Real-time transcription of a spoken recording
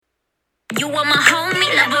You are my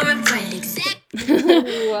homie, lover, and friend.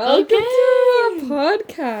 Welcome to our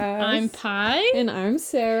podcast. I'm Pi. And I'm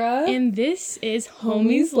Sarah. And this is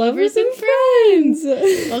Homies, Lovers, and Friends.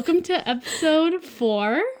 Welcome to episode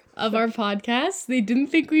 4 of our podcast. They didn't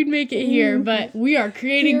think we'd make it here, but we are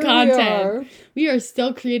creating content. We are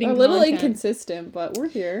still creating content. A little inconsistent, but we're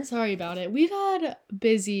here. Sorry about it. We've had a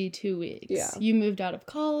busy 2 weeks. Yeah. You moved out of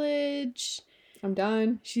college. I'm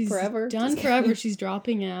done. She's forever. done forever. She's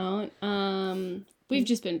dropping out. We've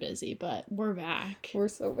just been busy, but we're back. We're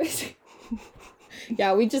so busy.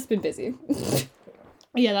 Yeah, we've just been busy.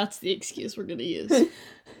 Yeah, that's the excuse we're gonna use.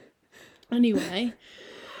 Anyway,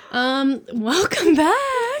 welcome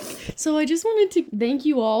back. So I just wanted to thank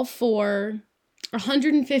you all for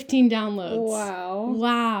 115 downloads.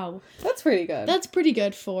 Wow. That's pretty good. That's pretty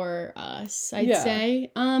good for us, I'd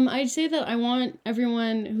say. I'd say that I want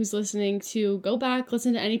everyone who's listening to go back,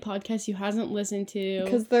 listen to any podcast you hasn't listened to.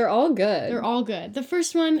 Because they're all good. They're all good. The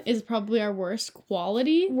first one is probably our worst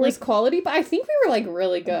quality. Quality, but I think we were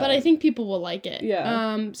really good. But I think people will like it.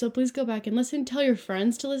 Yeah. So please go back and listen. Tell your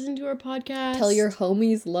friends to listen to our podcast. Tell your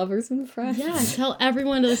homies, lovers, and friends. Yeah, tell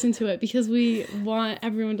everyone to listen to it because we want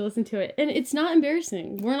everyone to listen to it. And it's not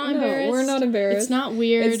embarrassing. We're not embarrassed. We're not embarrassed. It's not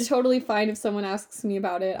weird. It's totally fine if someone asks me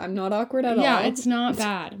about it. I'm not awkward at all. Yeah, it's not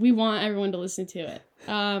bad. We want everyone to listen to it.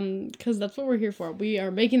 Because that's what we're here for. We are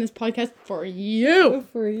making this podcast for you.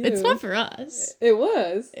 For you. It's not for us. It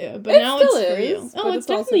was. Yeah, but now it's for you. Oh, it's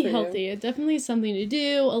definitely healthy. It definitely is something to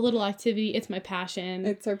do. A little activity. It's my passion.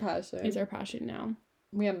 It's our passion. It's our passion now.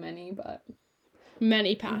 We have many, but...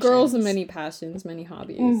 Many passions. Girls and many passions, many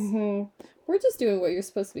hobbies. Mm-hmm. We're just doing what you're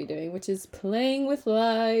supposed to be doing, which is playing with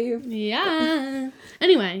life. Yeah.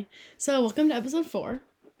 Anyway, so welcome to episode 4.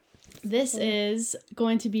 This is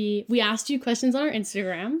going to be, we asked you questions on our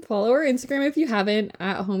Instagram. Follow our Instagram if you haven't,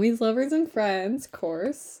 at Homies, Lovers, and Friends, of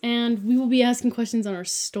course. And we will be asking questions on our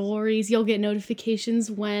stories. You'll get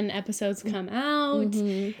notifications when episodes come out.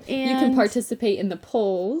 Mm-hmm. And you can participate in the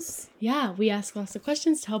polls. Yeah, we ask lots of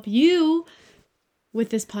questions to help you with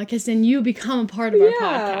this podcast and you become a part of our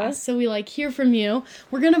podcast. So we hear from you.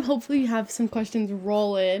 We're going to hopefully have some questions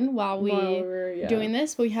roll in while we're doing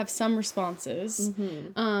this, but we have some responses.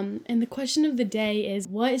 Mm-hmm. And the question of the day is,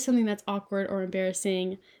 what is something that's awkward or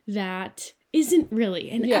embarrassing that isn't really?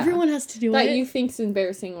 And everyone has to do it. That you think's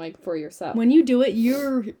embarrassing, for yourself. When you do it,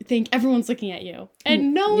 you think everyone's looking at you.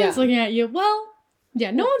 And no one's looking at you. Well,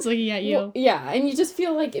 no one's looking at you. Well, and you just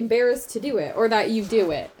feel embarrassed to do it or that you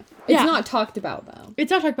do it. It's not talked about, though.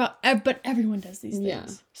 It's not talked about, but everyone does these things. Yeah.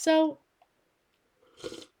 So,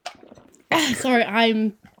 sorry,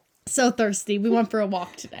 I'm so thirsty. We went for a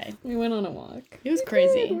walk today. We went on a walk. It was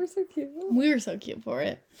crazy. We're so cute. We were so cute for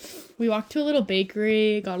it. We walked to a little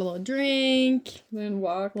bakery, got a little drink. Then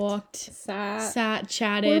walked. Sat,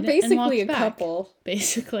 chatted, We're basically and a couple.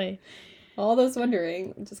 Basically. All those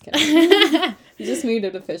wondering. Just kidding. You just made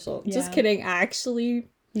it official. Yeah. Just kidding. Actually.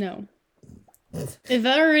 No. If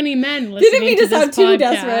there are any men listening didn't mean to sound too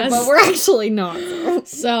desperate, but we're actually not.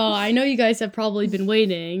 So I know you guys have probably been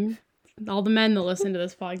waiting. All the men that listen to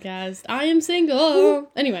this podcast. I am single.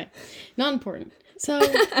 Anyway, not important. So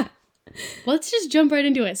let's just jump right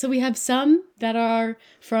into it. So we have some that are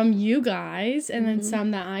from you guys, and then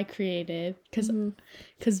some that I created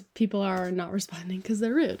because people are not responding because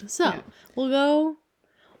they're rude. So we'll go.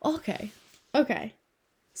 Okay.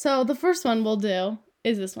 So the first one we'll do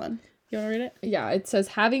is this one. You want to read it? Yeah, it says,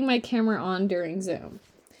 having my camera on during Zoom.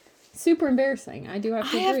 Super embarrassing. I do have to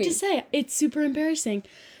agree. I have to say, it's super embarrassing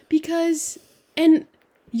because, and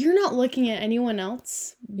you're not looking at anyone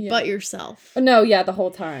else but yourself. No, the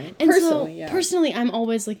whole time. And personally, I'm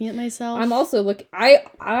always looking at myself. I'm also I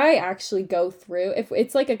actually go through, if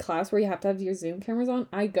it's a class where you have to have your Zoom cameras on,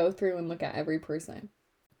 I go through and look at every person.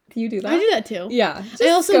 Do you do that? I do that too. Yeah. I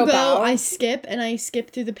also I skip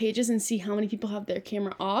through the pages and see how many people have their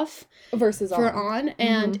camera off versus on.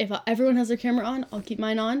 And if everyone has their camera on, I'll keep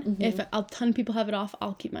mine on. If a ton of people have it off,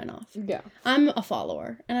 I'll keep mine off. Yeah. I'm a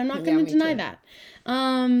follower and I'm not going to deny that.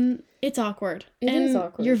 It's awkward. It is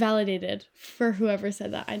awkward. You're validated for whoever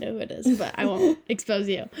said that. I know who it is, but I won't expose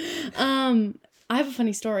you. I have a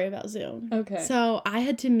funny story about Zoom. Okay. So I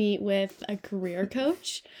had to meet with a career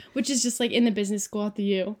coach, which is just in the business school at the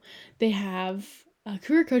U. They have a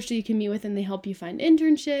career coach that you can meet with, and they help you find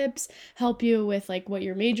internships, help you with what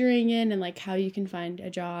you're majoring in, and how you can find a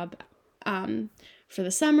job for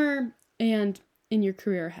the summer and in your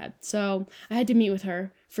career ahead. So I had to meet with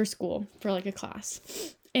her for school for a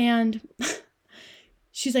class. And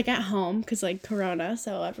she's like at home because like Corona,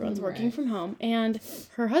 so everyone's working Right. from home, and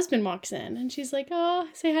her husband walks in and she's like, oh,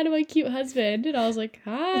 say hi to my cute husband. And I was like,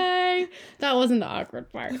 hi. That wasn't the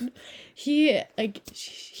awkward part. He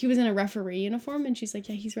was in a referee uniform and she's like,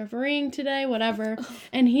 yeah, he's refereeing today, whatever.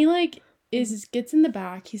 And he like gets in the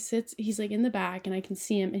back, he's like in the back and I can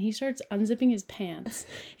see him, and he starts unzipping his pants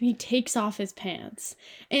and he takes off his pants,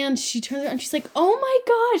 and she turns around and she's like, oh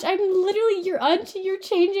my gosh, I'm literally you're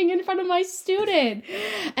changing in front of my student.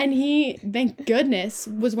 And he, thank goodness,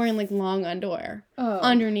 was wearing like long underwear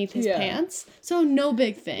underneath his pants, so no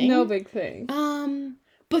big thing.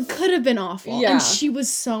 But could have been awful. Yeah. And she was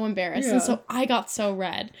so embarrassed. Yeah. And so I got so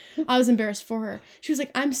red. I was embarrassed for her. She was like,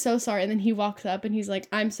 I'm so sorry. And then he walks up and he's like,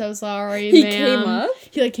 I'm so sorry, He ma'am. came up?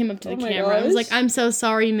 He like came up to the Oh my camera. I was gosh. like, I'm so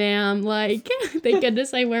sorry, ma'am. Like, thank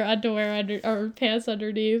goodness I wear underwear or pants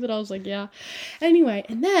underneath. And I was like, yeah. Anyway,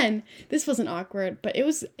 and then this wasn't awkward, but it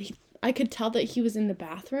was, I could tell that he was in the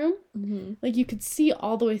bathroom. Mm-hmm. Like you could see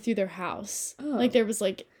all the way through their house. Oh. Like there was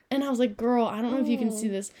like, and I was like, girl, I don't know if you can see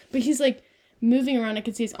this, but he's like moving around. I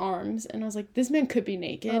could see his arms, and I was like, this man could be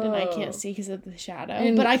naked, and I can't see because of the shadow.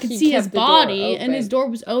 And but I could he see his kept the door body, and his open. door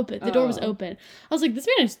was open. The door was Oh. open. I was like, this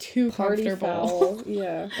man is too Party comfortable. foul.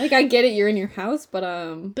 Yeah. Like, I get it, you're in your house, but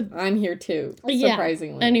I'm here too, Yeah.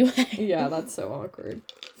 surprisingly. Anyway. Yeah, that's so awkward.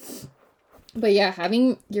 But yeah,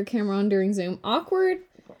 having your camera on during Zoom, awkward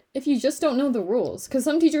if you just don't know the rules. Because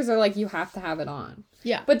some teachers are like, you have to have it on.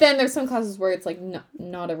 Yeah. But then there's some classes where it's like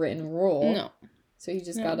not a written rule. No. So you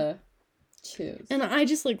just No. gotta choose. And I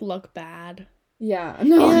just like look bad. Yeah.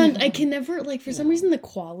 No. And I can never like for some reason the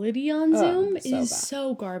quality on Oh, Zoom so is bad.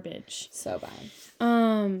 so garbage. So bad.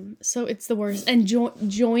 So it's the worst. And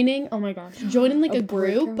joining, oh my gosh, joining like a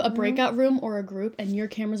breakout room or a group, and your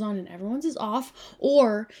camera's on and everyone's is off,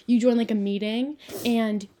 or you join like a meeting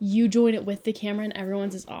and you join it with the camera and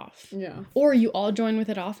everyone's is off. Yeah. Or you all join with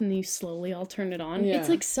it off and then you slowly all turn it on. Yeah. It's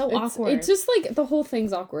like so awkward. It's just like the whole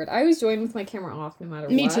thing's awkward. I always join with my camera off no matter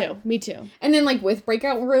what. Me too. And then like with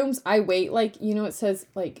breakout rooms, I wait like, you know, it says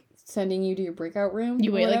like sending you to your breakout room.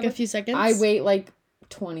 You or wait like whatever. a few seconds. I wait like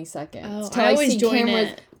 20 seconds. Oh, till I always see join cameras,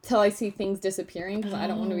 it. till I see things disappearing because I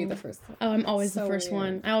don't want to be the first. Oh, I'm always the So first weird.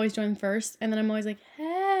 one. I always join first, and then I'm always like,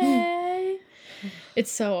 hey.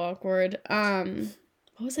 It's so awkward.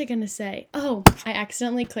 What was I gonna say? Oh, I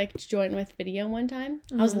accidentally clicked join with video one time.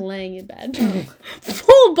 I was laying in bed.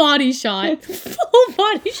 Full body shot. Full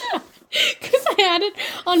body shot. Because I had it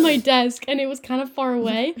on my desk and it was kind of far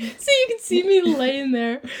away. So you can see me laying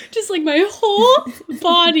there. Just like my whole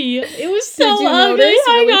body. It was so Did you ugly. notice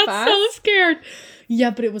I really got so fast? scared. Yeah,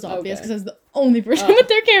 but it was obvious Okay. because I was the only person Oh. with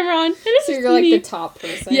their camera on. And it So was you're like me. the top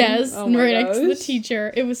person. Yes, Oh my right next to the gosh.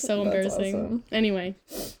 teacher. It was so That's embarrassing. awesome. Anyway.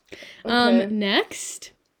 Okay.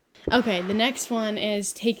 Next. Okay, the next one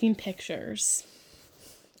is taking pictures.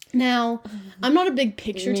 Now, I'm not a big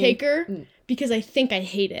picture mean? taker because I think I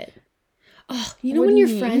hate it. Oh, you know What when do your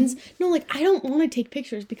you mean? friends, no, like I don't want to take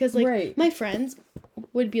pictures because like Right. my friends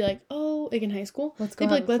would be like, oh, like in high school, Let's they'd go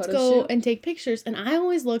be have like, a let's photo go shoot. and take pictures, and I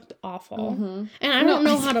always looked awful, Mhm. and I No, don't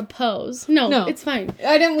know how to pose. No, No. it's fine.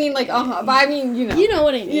 I didn't mean like but I mean you know. You know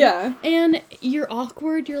what I mean? Yeah. And you're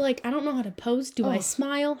awkward. You're like, I don't know how to pose. Do I Oh.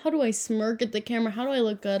 smile? How do I smirk at the camera? How do I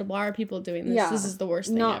look good? Why are people doing this? Yeah. This is the worst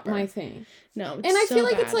thing Not ever. my thing. No, it's And I so feel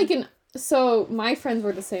like it's bad. like so my friends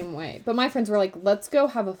were the same way, but my friends were like, let's go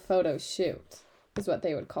have a photo shoot, is what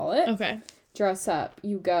they would call it. Okay. Dress up,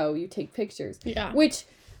 you go, you take pictures. Yeah. Which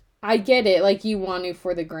I get it, like you want to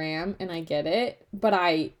for the gram, and I get it, but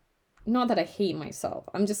not that I hate myself.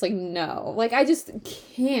 I'm just like, no. Like I just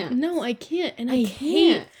can't. No, I can't. And I I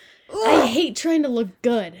can't. I hate trying to look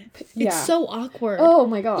good. It's Yeah. so awkward. Oh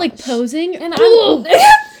my gosh. Like posing. And Ugh.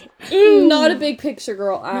 I'm not a big picture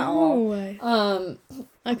girl at all. No.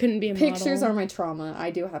 I couldn't be a Pictures model. are my trauma,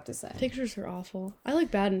 I do have to say. Pictures are awful. I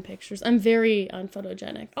look bad in pictures. I'm very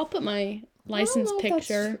unphotogenic. I'll put my license I don't know if that's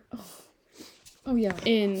picture true. Oh yeah.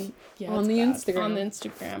 in On it's the bad. Instagram. On the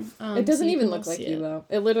Instagram. It doesn't so even can look all like see you it. though.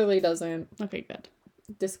 It literally doesn't. Okay, good.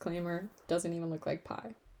 Disclaimer, doesn't even look like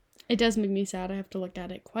pie. It does make me sad. I have to look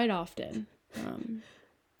at it quite often.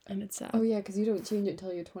 And it's sad. Oh yeah, because you don't change it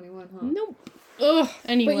till you're 21, huh? Nope. Ugh.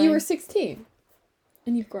 Anyway. But you were 16.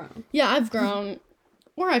 And you've grown. Yeah, I've grown.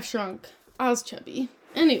 Or I've shrunk. I was chubby.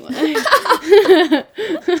 Anyway.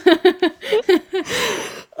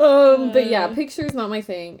 But yeah, pictures not my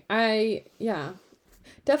thing.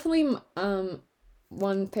 Definitely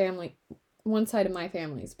one side of my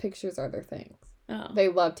family's pictures are their things. Oh. They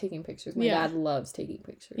love taking pictures. My Yeah. dad loves taking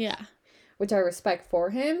pictures. Yeah. Which I respect for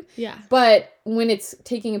him. Yeah. But when it's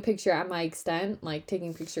taking a picture at my extent, like taking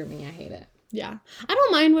a picture of me, I hate it. Yeah. I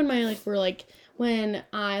don't mind when when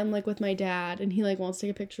I'm, like, with my dad and he, like, wants to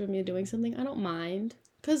take a picture of me doing something. I don't mind.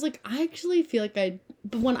 Because, like, I actually feel like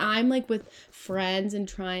but when I'm, like, with friends and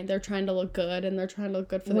they're trying to look good and they're trying to look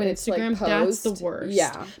good for When the it's, like, Instagram, that's the posed. worst.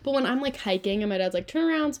 Yeah. But when I'm, like, hiking and my dad's like,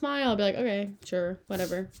 turn around, smile, I'll be like, okay, sure,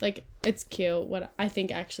 whatever. Like, it's cute. I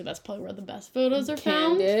think, actually, that's probably where the best photos are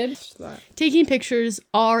found. Candid. Taking pictures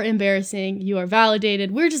are embarrassing. You are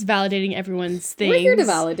validated. We're just validating everyone's things. We're here to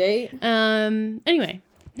validate. Anyway,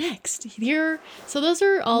 next here. So those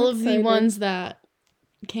are all of the ones that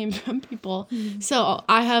came from people. So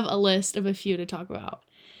I have a list of a few to talk about.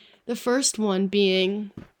 The first one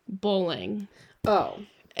being bowling. Oh.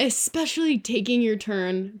 Especially taking your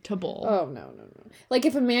turn to bowl. Oh, no. Like,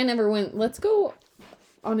 if a man ever went, let's go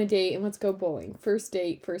on a date and let's go bowling. First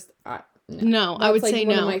date, no, I would say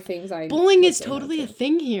one no. of my things Bowling is totally a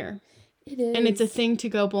thing here. It is. And it's a thing to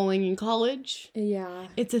go bowling in college. Yeah.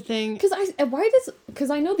 It's a thing. Because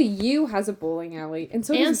I know the U has a bowling alley, and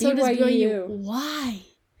so does BYU. Why?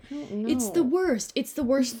 I don't know. It's the worst. It's the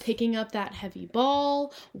worst picking up that heavy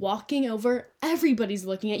ball, walking over. Everybody's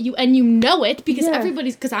looking at you, and you know it because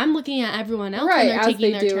because I'm looking at everyone else and they're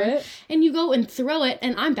taking their turn. And you go and throw it,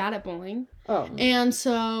 and I'm bad at bowling. Oh. And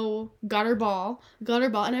so, got her ball,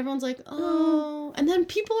 and everyone's like, oh. And then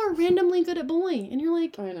people are randomly good at bowling, and you're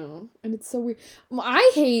like... I know. And it's so weird.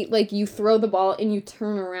 I hate, like, you throw the ball and you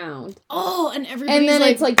turn around. Oh, and everybody's and then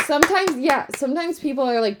like... it's like, sometimes people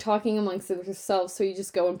are, like, talking amongst themselves, so you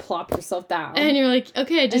just go and plop yourself down. And you're like,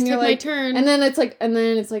 okay, I just took my turn. And then it's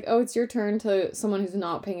like, oh, it's your turn to someone who's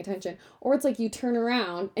not paying attention. Or it's like, you turn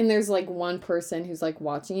around, and there's, like, one person who's, like,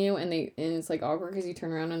 watching you, and it's, like, awkward because you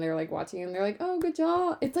turn around and they're, like, watching you, and they're like, oh, good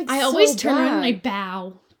job. It's, like, I always turn around and I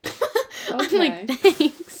bow. Okay. I'm like,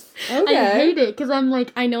 thanks. Okay. I hate it because I'm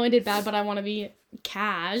like, I know I did bad, but I want to be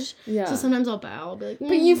cash. Yeah. So sometimes I'll bow. I'll be like,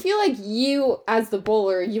 But you feel like you, as the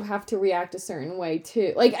bowler, you have to react a certain way,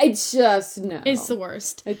 too. Like, I just, no. It's the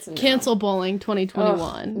worst. It's no. Cancel bowling 2021.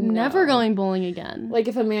 Ugh, Never no. going bowling again. Like,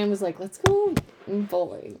 if a man was like, let's go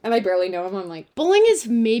bowling, and I barely know him, I'm like... Bowling is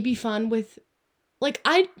maybe fun with... Like,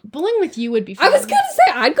 bowling with you would be fun. I was gonna say,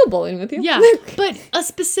 I'd go bowling with you. Yeah, but a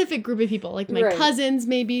specific group of people. Like, my cousins,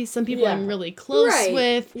 maybe. Some people I'm really close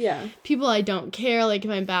with. Yeah. People I don't care, like,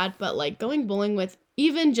 if I'm bad. But, like, going bowling with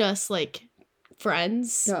even just, like,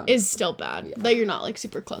 friends is still bad. That you're not, like,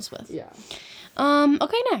 super close with. Yeah.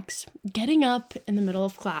 Okay, next. Getting up in the middle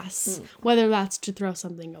of class. Whether that's to throw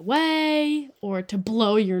something away or to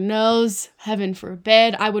blow your nose. Heaven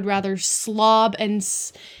forbid. I would rather slob and...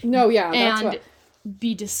 that's what...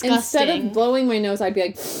 be disgusting. Instead of blowing my nose, I'd be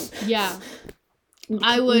like... Yeah.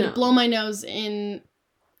 I would blow my nose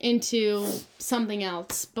into something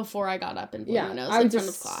else before I got up and blew my nose in front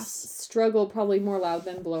of class. Struggle probably more loud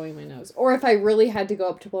than blowing my nose. Or if I really had to go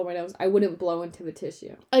up to blow my nose, I wouldn't blow into the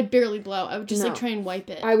tissue. I'd barely blow. I would just like try and wipe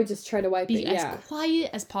it. I would just try to wipe it, Be as quiet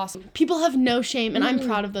as possible. People have no shame, and I'm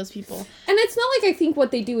proud of those people. And it's not like I think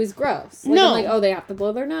what they do is gross. Like, no. I'm like, oh, they have to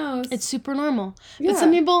blow their nose. It's super normal. Yeah. But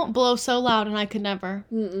some people blow so loud, and I could never.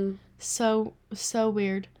 Mm-mm. So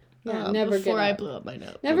weird. Yeah, never before get up. I blew up my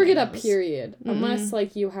nose. Never get up, period. Mm-mm. Unless,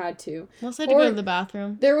 like, you had to. Unless I had to go to the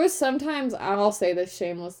bathroom. There was sometimes, I'll say this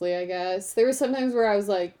shamelessly, I guess. There was sometimes where I was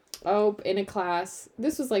like, oh, in a class.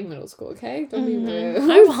 This was, like, middle school, okay? Don't be rude.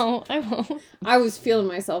 I won't. I was feeling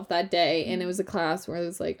myself that day, and it was a class where it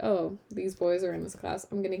was like, oh, these boys are in this class.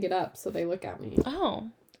 I'm gonna get up, so they look at me.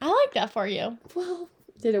 Oh, I like that for you. Well,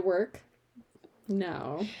 did it work?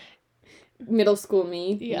 No. Middle school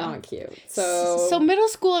me, not cute. So middle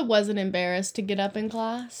school, I wasn't embarrassed to get up in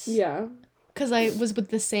class. Yeah. Because I was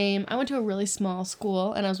with I went to a really small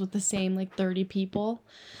school, and I was with the same, like, 30 people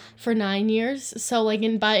for 9 years. So, like,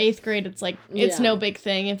 by 8th grade, it's, like, it's no big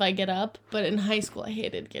thing if I get up. But in high school, I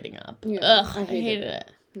hated getting up. Yeah, ugh, I hated it.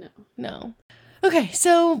 No. Okay,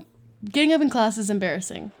 so getting up in class is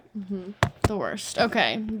embarrassing. Mm-hmm. The worst.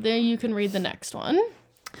 Okay, there you can read the next one.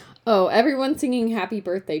 Oh, everyone singing happy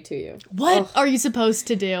birthday to you. What are you supposed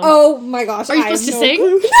to do? Oh my gosh. Are you supposed to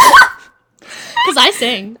sing? Because I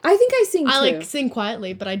sing. I think I sing too. I like sing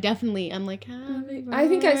quietly, but I'm like, I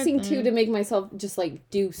think I sing too to make myself just like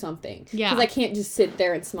do something. Yeah. Because I can't just sit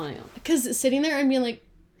there and smile. Because sitting there and being like,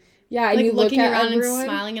 yeah, and like you looking look at around everyone, and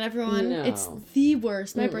smiling at everyone. No. It's the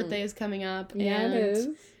worst. My birthday is coming up. Yeah, and it is.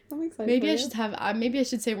 I'm excited. Maybe I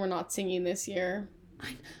should say we're not singing this year.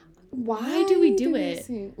 Why do we do it?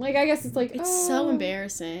 Like, I guess it's like, it's so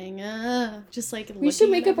embarrassy. Just like we should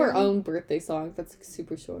make up our own birthday song that's like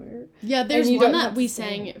super short. Yeah, there's one that we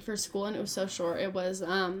sang for school and it was so short. It was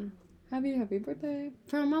happy birthday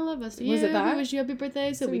from all of us. Yeah, was it that? We wish you happy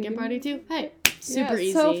birthday so we can party too. Hey, super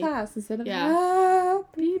easy. So fast instead of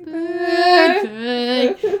happy birthday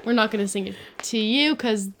We're not going to sing it to you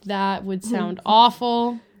because that would sound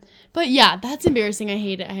awful. But yeah, that's embarrassing. I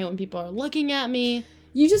hate it. I hate when people are looking at me.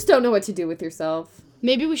 You just don't know what to do with yourself.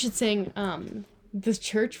 Maybe we should sing the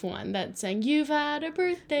church one that sang, "You've had a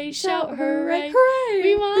birthday, shout hooray, hooray.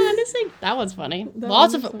 we want to sing." That one's funny. That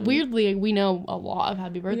Lots one's of, funny. weirdly, we know a lot of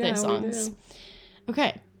happy birthday Yeah, we songs. do.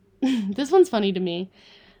 Okay, this one's funny to me.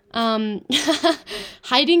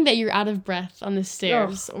 Hiding that you're out of breath on the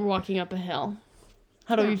stairs or walking up a hill.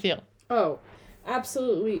 How do you feel? Oh,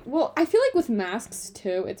 absolutely. Well, I feel like with masks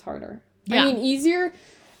too, it's harder. Yeah. I mean, easier.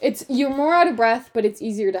 You're more out of breath, but it's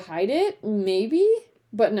easier to hide it, maybe.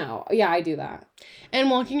 But no, yeah, I do that. And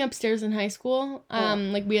walking upstairs in high school,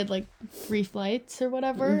 like we had like 3 flights or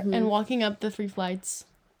whatever, and walking up the 3 flights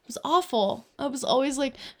was awful. I was always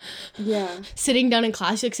like, Yeah. sitting down in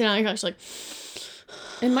class, like sitting down in class, like,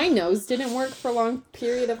 And my nose didn't work for a long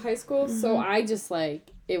period of high school, so I just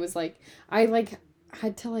it was like I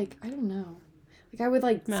had to I don't know, I would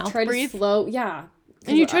Mouth try breathe? to slow, yeah.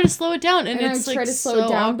 and you try to slow it down, and And it's I try like to slow so it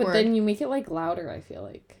down, awkward. but then you make it louder. I feel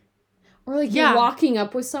like, or Yeah. you're walking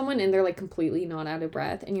up with someone and they're completely not out of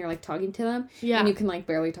breath, and you're talking to them, Yeah. and you can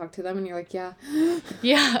barely talk to them, and you're yeah, yeah,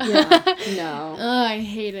 yeah, no, I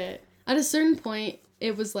hate it. At a certain point,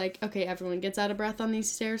 it was okay, everyone gets out of breath on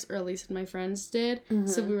these stairs, or at least my friends did.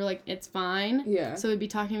 So we were it's fine. Yeah. So we'd be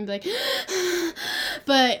talking and be like,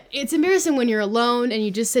 but it's embarrassing when you're alone and you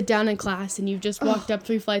just sit down in class and you've just walked up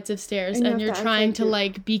 3 flights of stairs And you and have you're to act trying like to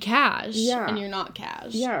you're- be cash. Yeah. And you're not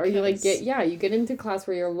cash. yeah, or you 'cause- you get into class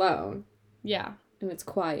where you're alone Yeah. and it's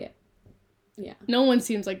quiet, No one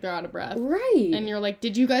seems like they're out of breath. right? And you're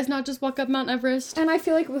did you guys not just walk up Mount Everest? And I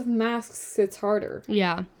feel with masks, it's harder.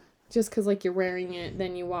 Yeah. Just because, you're wearing it,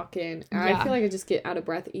 then you walk in. Yeah. I feel I just get out of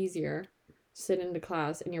breath easier. Sit into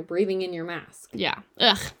class, and you're breathing in your mask. Yeah.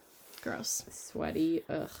 Ugh. Gross. Sweaty.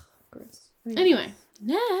 Ugh. Gross. Anyway,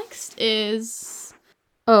 next is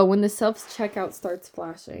Oh, when the self-checkout starts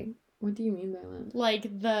flashing. What do you mean by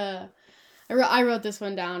that? I wrote this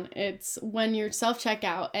one down. It's when you're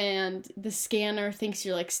self-checkout and the scanner thinks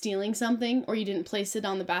you're stealing something or you didn't place it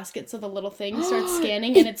on the basket, so the little thing starts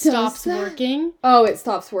scanning and it does stops that? working. Oh, it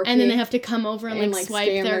stops working. And then they have to come over and swipe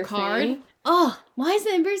scan their their card. thing? Oh, why is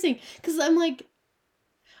that embarrassing? Because I'm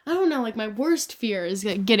I don't know, my worst fear is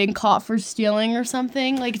getting caught for stealing or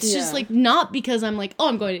something. It's just Yeah. not because I'm oh,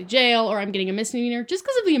 I'm going to jail or I'm getting a misdemeanor, just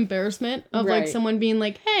because of the embarrassment of Right. someone being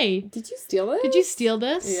hey, Did you steal it? did you steal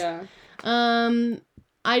this? Yeah.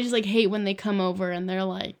 I just hate when they come over and they're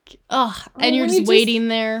ugh, and you're when just you waiting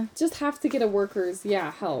there. Just have to get a worker's,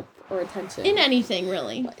 help or attention. In anything,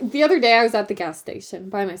 really. The other day, I was at the gas station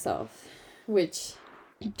by myself, which...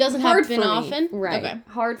 Doesn't hard happen for me. often. Right. Okay.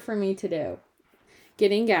 Hard for me to do.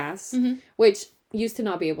 Getting gas, which used to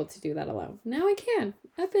not be able to do that alone. Now I can.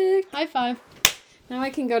 Epic. High five. Now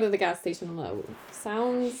I can go to the gas station alone.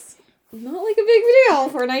 Sounds not like a big deal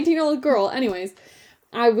for a 19-year-old girl. Anyways,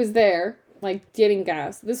 I was there, getting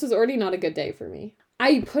gas. This was already not a good day for me.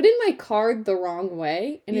 I put in my card the wrong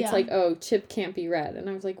way, and it's Yeah. oh, chip can't be read. And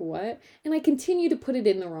I was what? And I continue to put it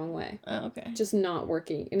in the wrong way. Oh, okay. Just not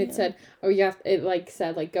working. And it said, oh, you have, it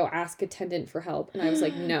said, go ask attendant for help. And I was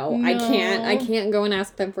no, I can't go and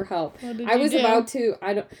ask them for help. What did I you was do? about to,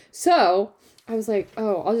 so I was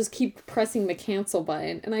oh, I'll just keep pressing the cancel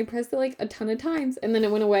button. And I pressed it a ton of times. And then it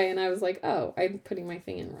went away. And I was oh, I'm putting my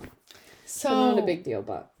thing in wrong. So not a big deal,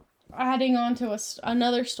 but. Adding on to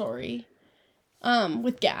another story,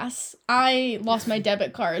 with gas, I lost my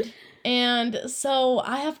debit card. And so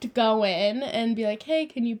I have to go in and be hey,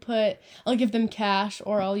 can you I'll give them cash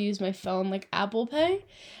or I'll use my phone, Apple Pay,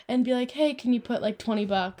 and be hey, can you put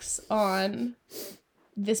 $20 on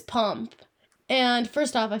this pump? And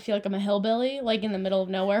first off, I feel I'm a hillbilly, in the middle of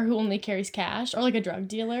nowhere who only carries cash, or a drug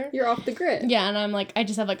dealer. You're off the grid. Yeah, and I'm I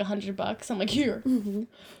just have $100. I'm here. Mm-hmm.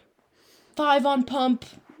 $5 on pump,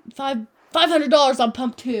 $500 on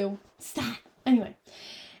pump 2. Stop. Anyway.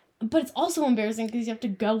 But it's also embarrassing because you have to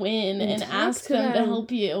go in and talk ask to them to them.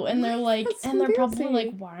 help you. And they're That's and they're probably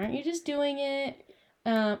embarrassing. why aren't you just doing it?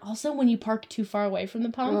 Also, when you park too far away from the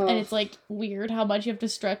pump, and Ugh. it's weird how much you have to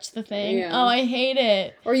stretch the thing. Yeah. Oh, I hate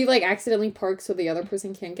it. Or you accidentally park so the other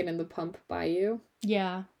person can't get in the pump by you.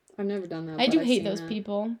 Yeah. I've never done that. I but do I've hate seen those that.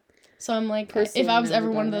 people. So I'm if Personally, I was never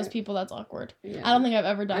ever one of done those it. people, that's awkward. Yeah. I don't think I've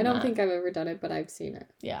ever done I don't that. think I've ever done it, but I've seen it.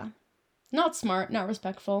 Yeah. Not smart, not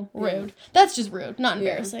respectful, Yeah. rude. That's just rude, not Yeah.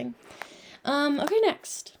 embarrassing. Okay,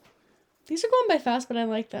 next. These are going by fast, but I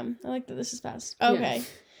like them. I like that this is fast. Okay. Yeah.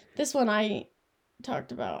 This one I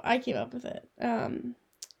talked about. I came up with it.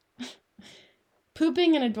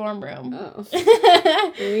 Pooping in a dorm room. Oh.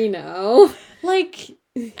 We know.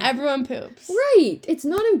 Everyone poops. Right. It's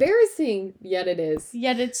not embarrassing, yet it is.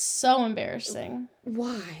 Yet it's so embarrassing.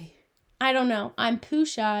 Why? I don't know. I'm poo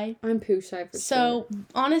shy. I'm poo shy for sure. So,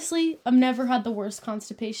 honestly, I've never had the worst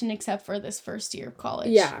constipation except for this first year of college.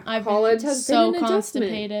 Yeah, I've college been has so been an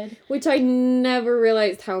adjustment. constipated. Which I never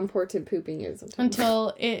realized how important pooping is sometimes.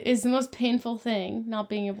 Until it is the most painful thing, not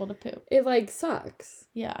being able to poop. It, like, sucks.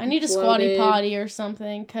 Yeah, I need a squatty Bloated. potty or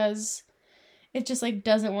something, because it just, like,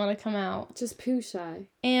 doesn't want to come out. Just poo shy.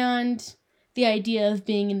 And the idea of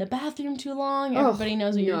being in the bathroom too long, everybody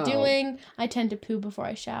knows what you're doing. I tend to poo before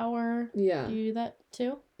I shower. Yeah. Do you do that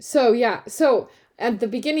too? So, yeah. So, at the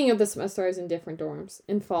beginning of the semester, I was in different dorms.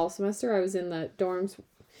 In fall semester, I was in the dorms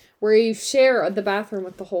where you share the bathroom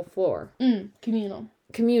with the whole floor. Communal.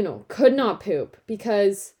 Communal. Could not poop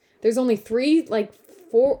because there's only three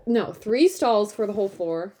stalls for the whole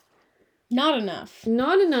floor. Not enough.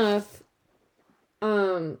 Not enough.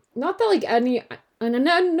 Not that, like, any... And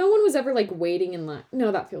no one was ever, like, waiting in line.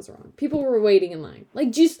 No, that feels wrong. People were waiting in line.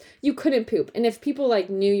 Like, just, you couldn't poop. And if people, like,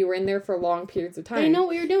 knew you were in there for long periods of time... They know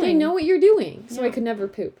what you're doing. They know what you're doing. So Yeah. I could never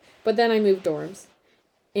poop. But then I moved dorms.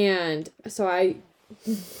 And so I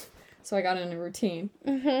got in a routine.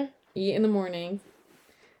 Mm-hmm. Eat in the morning.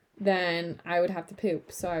 Then I would have to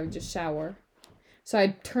poop. So I would just shower. So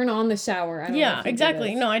I'd turn on the shower. I don't know Yeah, if you do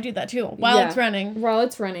exactly. this. No, I do that too. While Yeah. it's running. While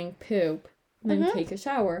it's running, poop. Then take a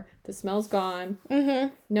shower. The smell's gone.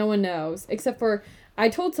 Mm-hmm. No one knows. Except for, I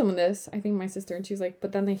told someone this, I think my sister, and she's like,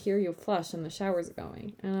 but then they hear you flush and the shower's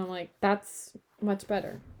going. And I'm like, that's much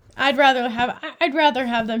better. I'd rather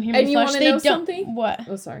have them hear me And you flush. wanna They know don't. something? What?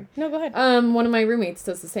 Oh, sorry. No, go ahead. One of my roommates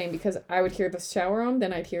does the same because I would hear the shower on,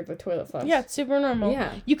 then I'd hear the toilet flush. Yeah, it's super normal.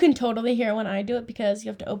 Yeah. You can totally hear when I do it because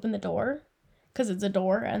you have to open the door. Because it's a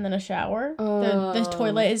door and then a shower. The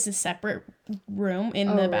toilet is a separate room in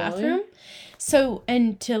the really? bathroom. So,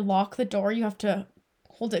 and to lock the door, you have to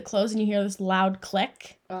hold it closed and you hear this loud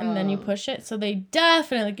click. And then you push it. So they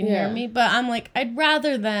definitely can hear me. But I'm like, I'd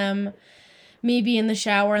rather them me be in the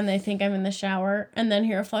shower and they think I'm in the shower. And then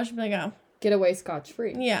hear a flush and be like, oh. Get away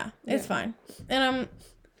scotch-free. Yeah, it's fine. And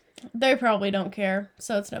they probably don't care.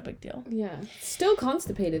 So it's no big deal. Yeah. Still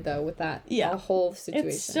constipated, though, with that whole situation.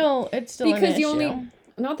 It's still because an you issue. only...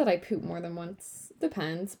 Not that I poop more than once.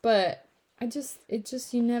 Depends. But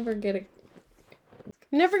you never get a...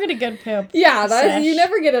 Never get a good poop. Yeah, sesh. you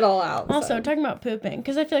never get it all out. Also, so. talking about pooping,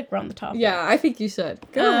 because I feel like we're on the topic. Yeah, I think you should.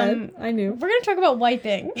 Go ahead. I knew. We're going to talk about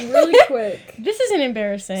wiping. Really quick. This isn't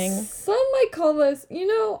embarrassing. Some might call this,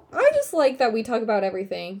 I just like that we talk about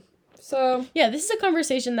everything. So. Yeah, this is a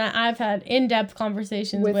conversation that I've had in-depth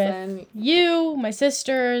conversations with you, my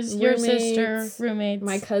sisters, your sister, roommates.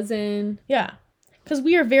 My cousin. Yeah. Because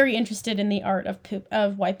we are very interested in the art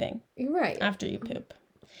of wiping. You're right. After you poop.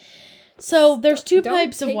 So there's two Don't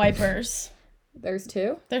types of wipers. There's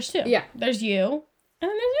two? There's two. Yeah. There's you.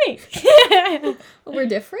 And then there's me. We're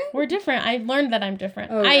different? We're different. I've learned that I'm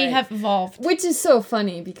different. Oh, I right. have evolved. Which is so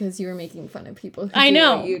funny because you were making fun of people who I do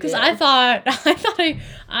know. what you Because do.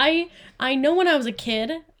 I know when I was a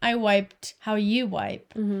kid, I wiped how you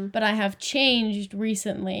wipe. Mm-hmm. But I have changed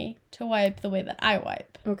recently to wipe the way that I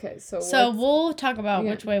wipe. Okay, So we'll talk about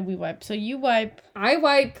which way we wipe. So you wipe. I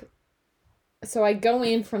wipe. So I go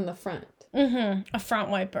in from the front. Mm-hmm. A front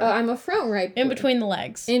wiper. I'm a front wiper. In between the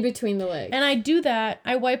legs. In between the legs. And I do that.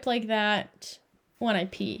 I wipe like that when I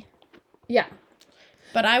pee. Yeah.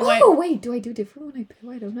 But I wipe. Oh, wait. Do I do different when I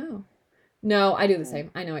poo? I don't know. No, I do the same.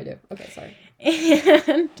 I know I do. Okay, sorry.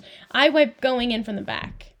 And I wipe going in from the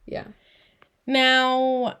back. Yeah.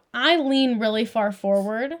 Now, I lean really far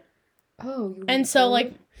forward. Oh. And so,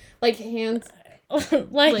 like hands.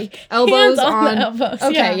 like elbows hands on the elbows.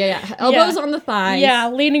 Okay, yeah. Elbows on the thighs. Yeah,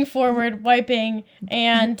 leaning forward, wiping,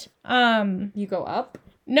 and You go up?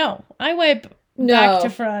 no, I wipe back to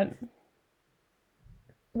front.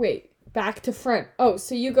 Wait, back to front. Oh,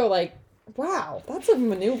 so you go like, wow, that's a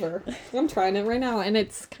maneuver. I'm trying it right now, and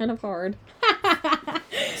it's kind of hard.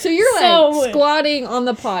 So you're like squatting on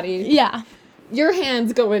the potty. Yeah. Your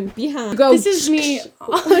hands going behind. Go. This is me.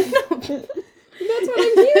 Oh, no. That's what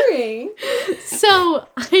I'm hearing. So,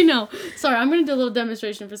 I know. Sorry, I'm going to do a little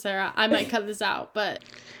demonstration for Sarah. I might cut this out, but...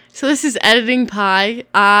 So this is editing pie.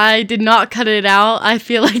 I did not cut it out. I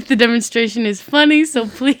feel like the demonstration is funny, so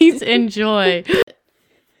please enjoy.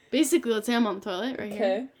 Basically, let's say I'm on the toilet right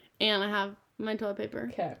here. And I have my toilet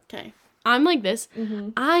paper. Okay. I'm like this. Mm-hmm.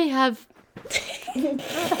 I have...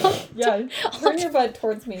 Yeah, turn your butt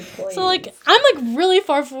towards me, please. So, like, I'm, like, really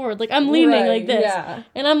far forward. Like, I'm leaning like this. Yeah.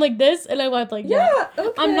 And I'm like this, and I wipe like that. Yeah,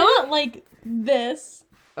 okay. I'm not like this.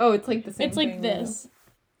 Oh, it's like the same It's like thing, this.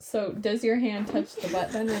 So, does your hand touch the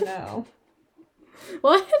butt then or no?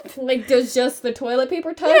 What? Like, does just the toilet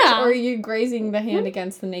paper touch, Yeah. or are you grazing the hand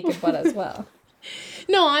against the naked butt as well?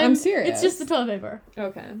 No, I'm serious. It's just the toilet paper.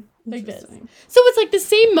 Okay. Like this. Interesting. So it's like the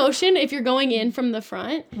same motion if you're going in from the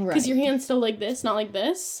front. Because Right. your hand's still like this, not like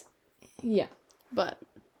this. Yeah. But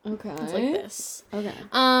Okay. it's like this. Okay.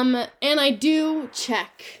 And I do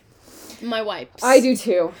check my wipes. I do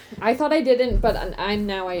too. I thought I didn't, but I'm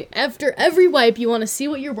now I. After every wipe, you want to see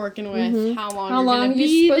what you're working with, how long How you're long going are to you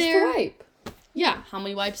be supposed there. to wipe? Yeah, how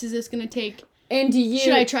many wipes is this going to take? And do you?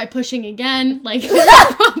 Should I try pushing again? Like,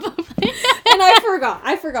 probably. And I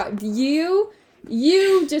forgot.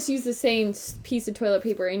 You just use the same piece of toilet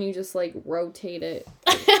paper and you just like rotate it.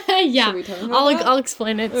 Yeah, Should we talk about that? I'll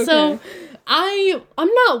explain it. Okay. So, I'm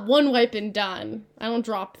not one wipe and done. I don't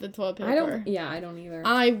drop the toilet paper. I don't either.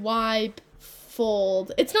 I wipe,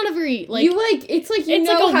 fold. It's not a very like. it's like you It's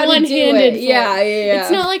know like a how one-handed to do it. fold. Yeah.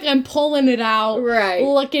 It's not like I'm pulling it out, Right.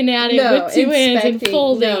 looking at it No, with two hands and inspecting.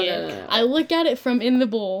 folding No, it. no. I look at it from in the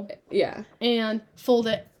bowl Yeah. and fold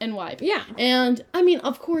it and wipe. Yeah. And I mean,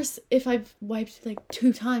 of course, if I've wiped like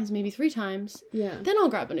 2 times, maybe 3 times, Yeah. then I'll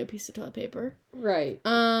grab a new piece of toilet paper. Right.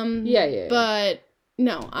 Yeah. But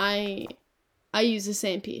no, I use the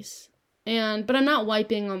same piece. But I'm not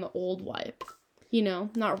wiping on the old wipe. You know,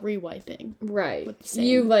 not re-wiping. Right. With the same.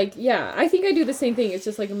 You I think I do the same thing. It's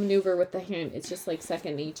just like a maneuver with the hand. It's just like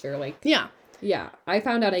second nature. Like, Yeah. yeah. I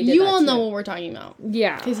found out I did You that all know too. what we're talking about.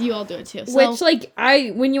 Yeah. Because you all do it too. So, Which, like,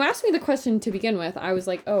 when you asked me the question to begin with, I was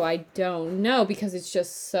like, oh, I don't know, because it's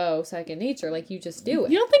just so second nature. Like, you just do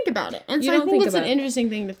it. you don't think about it. And You so I don't think think it's an about it. interesting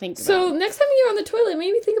thing to think about. So, next time you're on the toilet,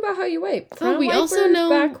 maybe think about how you wipe. Front we wiper, also know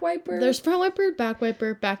back wiper. there's front wiper,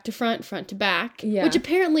 back to front to back. Yeah. Which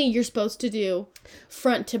apparently you're supposed to do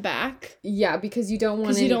front to back. Yeah, because you don't want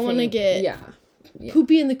 'Cause you don't wanna get- Yeah.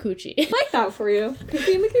 Poopy in the coochie. Like that for you.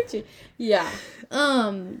 Cookie in the coochie. Yeah.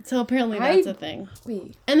 So apparently that's a thing.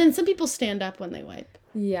 Wait. And then some people stand up when they wipe.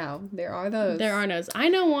 Yeah, there are those. There are no's. I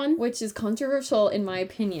know one. Which is controversial in my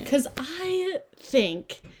opinion. Because I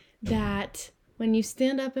think that when you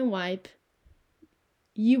stand up and wipe,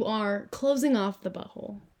 you are closing off the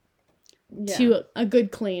butthole to a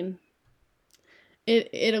good clean.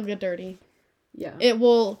 It'll get dirty. Yeah. It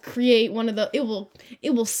will create one of the. It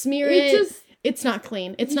will smear it. It's not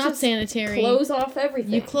clean. It's not just sanitary. Close off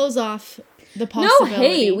everything. You close off the No, possibility.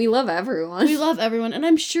 hey, we love everyone. We love everyone, and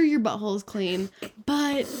I'm sure your butthole is clean,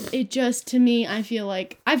 but it just, to me, I feel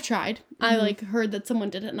like I've tried. I like heard that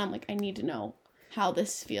someone did it, and I'm like, I need to know how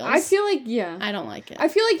this feels. I feel like, yeah. I don't like it. I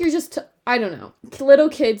feel like you're just, I don't know. Little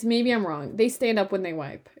kids, maybe I'm wrong. They stand up when they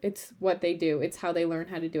wipe. It's what they do. It's how they learn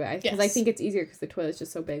how to do it. Because I Yes. think it's easier because the toilet's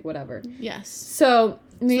just so big, whatever. Yes. So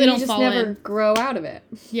maybe they don't you just fall never in. grow out of it.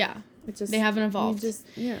 Yeah. It just, They haven't evolved.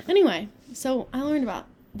 Yeah. Anyway, so I learned about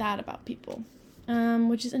that about people,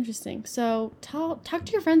 which is interesting. So talk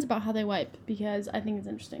to your friends about how they wipe, because I think it's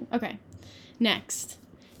interesting. Okay, next.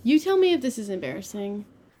 You tell me if this is embarrassing.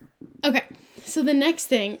 Okay, so the next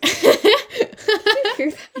thing.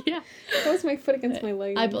 Hear that? Yeah, That was my foot against my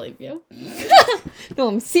leg. I believe you. No,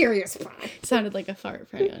 I'm serious. Sounded like a fart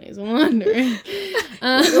for anyone who's wondering.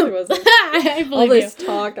 It really wasn't. I All believe this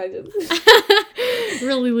talk, I just... you.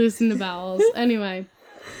 Really loosen the bowels. Anyway.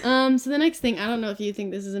 So the next thing, I don't know if you think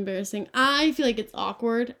this is embarrassing. I feel like it's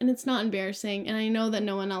awkward, and it's not embarrassing, and I know that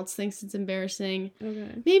no one else thinks it's embarrassing.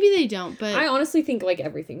 Okay. Maybe they don't, but I honestly think, like,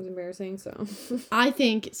 everything's embarrassing, so... I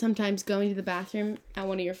think sometimes going to the bathroom at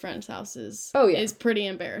one of your friends' houses Oh, yeah. is pretty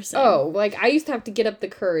embarrassing. Oh, like, I used to have to get up the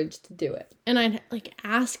courage to do it. And I'd, like,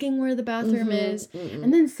 asking where the bathroom is,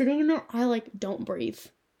 and then sitting in there, I, like, don't breathe.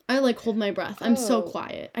 I, like, hold my breath. I'm so Oh.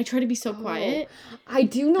 quiet. I try to be so quiet. I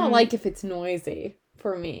do not like if it's noisy,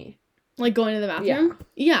 for me. Like, going to the bathroom?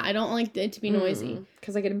 Yeah, I don't like it to be noisy.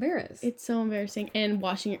 Because I get embarrassed. It's so embarrassing. And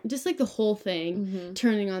washing your, just like the whole thing, Mm-hmm.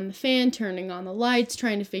 turning on the fan, turning on the lights,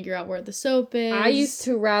 trying to figure out where the soap is. I used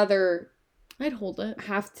to rather I'd hold it.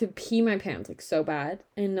 have to pee my pants, like, so bad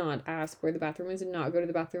and not ask where the bathroom is and not go to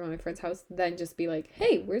the bathroom at my friend's house, then just be like,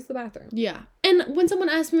 hey, where's the bathroom? Yeah. And when someone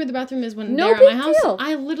asks me where the bathroom is when No they're at my big house, deal.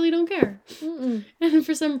 I literally don't care. Mm-mm.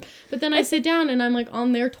 And but then I sit down and I'm like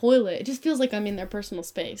on their toilet. It just feels like I'm in their personal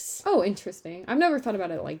space. Oh, interesting. I've never thought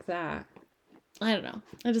about it like that. I don't know.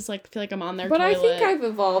 I just like feel like I'm on their But toilet. I think I've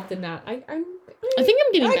evolved in that. I think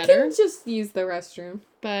I'm getting I better. can just use the restroom.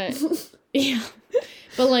 But yeah.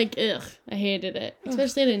 But like, ugh, I hated it.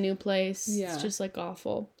 Especially at a new place. Yeah. It's just like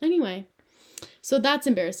awful. Anyway. So that's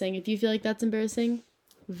embarrassing. If you feel like that's embarrassing,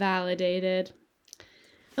 validated.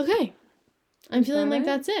 Okay. I'm feeling that like it?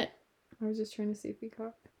 that's it. I was just trying to see if we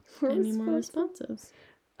got Any more responses?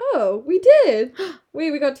 Oh, we did.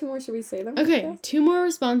 Wait, we got 2 more. Should we say them? Okay, 2 more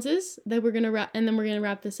responses that we're gonna wrap, and then we're gonna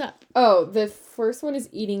wrap this up. Oh, the first one is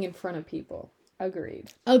eating in front of people.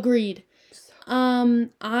 Agreed. Agreed.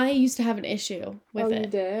 I used to have an issue with it.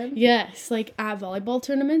 You did? Yes, like at volleyball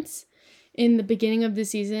tournaments, in the beginning of the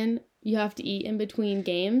season, you have to eat in between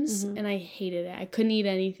games, and I hated it. I couldn't eat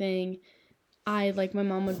anything. My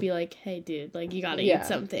mom would be like, hey, dude, like, you gotta eat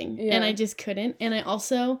something. Yeah. And I just couldn't. And I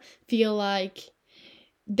also feel like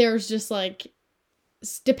there's just, like,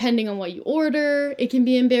 depending on what you order, it can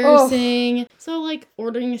be embarrassing. So, like,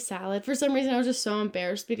 ordering a salad, for some reason, I was just so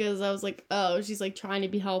embarrassed because I was like, oh, she's, like, trying to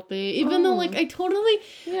be healthy. Even though, like, I totally,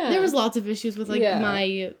 there was lots of issues with, like,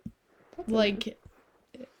 my, like,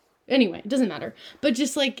 anyway, it doesn't matter. But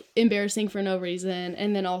just, like, embarrassing for no reason.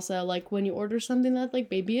 And then also, like, when you order something that, like,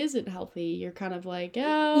 maybe isn't healthy, you're kind of like,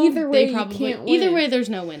 oh, either way, you can't win. Either way, there's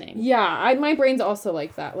no winning. Yeah, my brain's also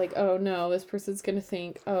like that. Like, oh, no, this person's gonna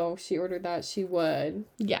think, oh, she ordered that, she would.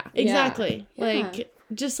 Yeah, exactly. Yeah. Like,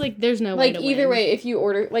 just, like, there's no way to win. win. Either way, if you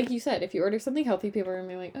order, like you said, if you order something healthy, people are gonna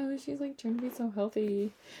be like, oh, she's, like, trying to be so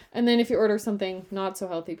healthy. And then if you order something not so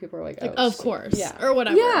healthy, people are like, oh, of course. Yeah. Or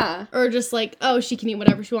whatever. Yeah. Or just, like, oh, she can eat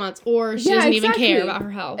whatever she wants. Or she doesn't even care about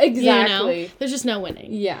her health. Exactly. You know? There's just no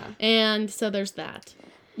winning. Yeah. And so there's that.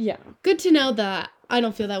 Yeah. Good to know that I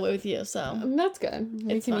don't feel that way with you, so. That's good.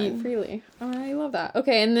 We It's can fine. eat freely. I love that.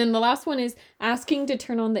 Okay, and then the last one is asking to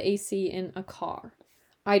turn on the AC in a car.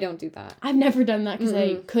 I don't do that. I've never done that because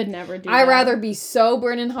I could never do that. I'd rather be so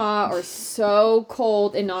burning hot or so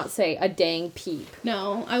cold and not say a dang peep.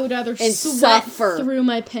 No, I would rather And sweat suffer. through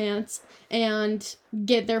my pants and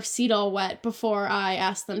get their seat all wet before I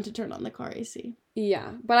ask them to turn on the car AC.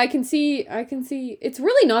 Yeah, but I can see, it's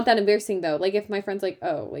really not that embarrassing though. Like if my friend's like,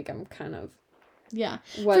 oh, like I'm kind of, Yeah.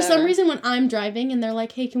 whatever. For some reason, when I'm driving and they're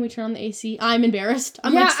like, hey, can we turn on the AC? I'm embarrassed.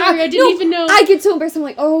 I'm Yeah, like, sorry, I didn't even know. I get so embarrassed. I'm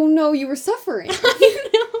like, oh no, you were suffering. I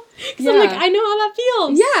know. Because I'm like, I know how that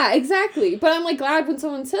feels. Yeah, exactly. But I'm like glad when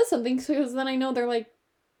someone says something because then I know they're like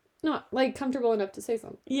not like comfortable enough to say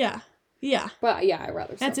something. Yeah. Yeah. But yeah, I'd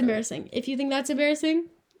rather That's suffer. embarrassing. If you think that's embarrassing,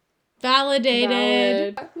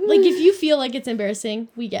 validated. Valid. Like, if you feel like it's embarrassing,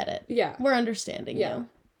 we get it. Yeah. We're understanding you.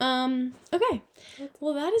 Okay.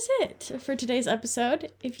 Well, that is it for today's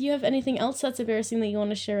episode. If you have anything else that's embarrassing that you want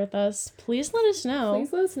to share with us, please let us know.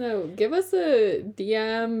 Please let us know. Give us a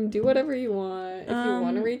DM. Do whatever you want. If you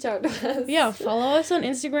want to reach out to us. Yeah, follow us on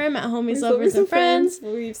Instagram at Homies, Lovers, and Friends.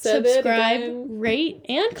 We've said it Subscribe, again. rate,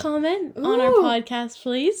 and comment on our Ooh. podcast,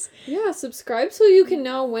 please. Yeah, subscribe so you can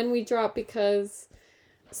know when we drop because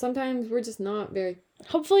sometimes we're just not very...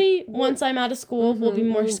 Hopefully, once I'm out of school, we'll be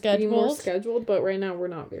more scheduled. But right now we're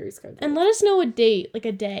not very scheduled. And let us know a date, like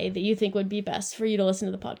a day, that you think would be best for you to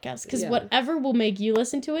listen to the podcast. Because whatever will make you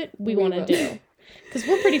listen to it, we want to do. Because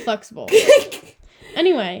we're pretty flexible.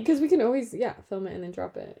 Anyway. Because we can always, film it and then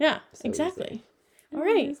drop it. Yeah, So exactly. easy. All right.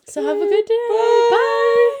 Anyways, So have a good day.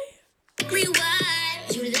 bye. Bye.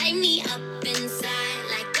 Rewind. You light me up inside.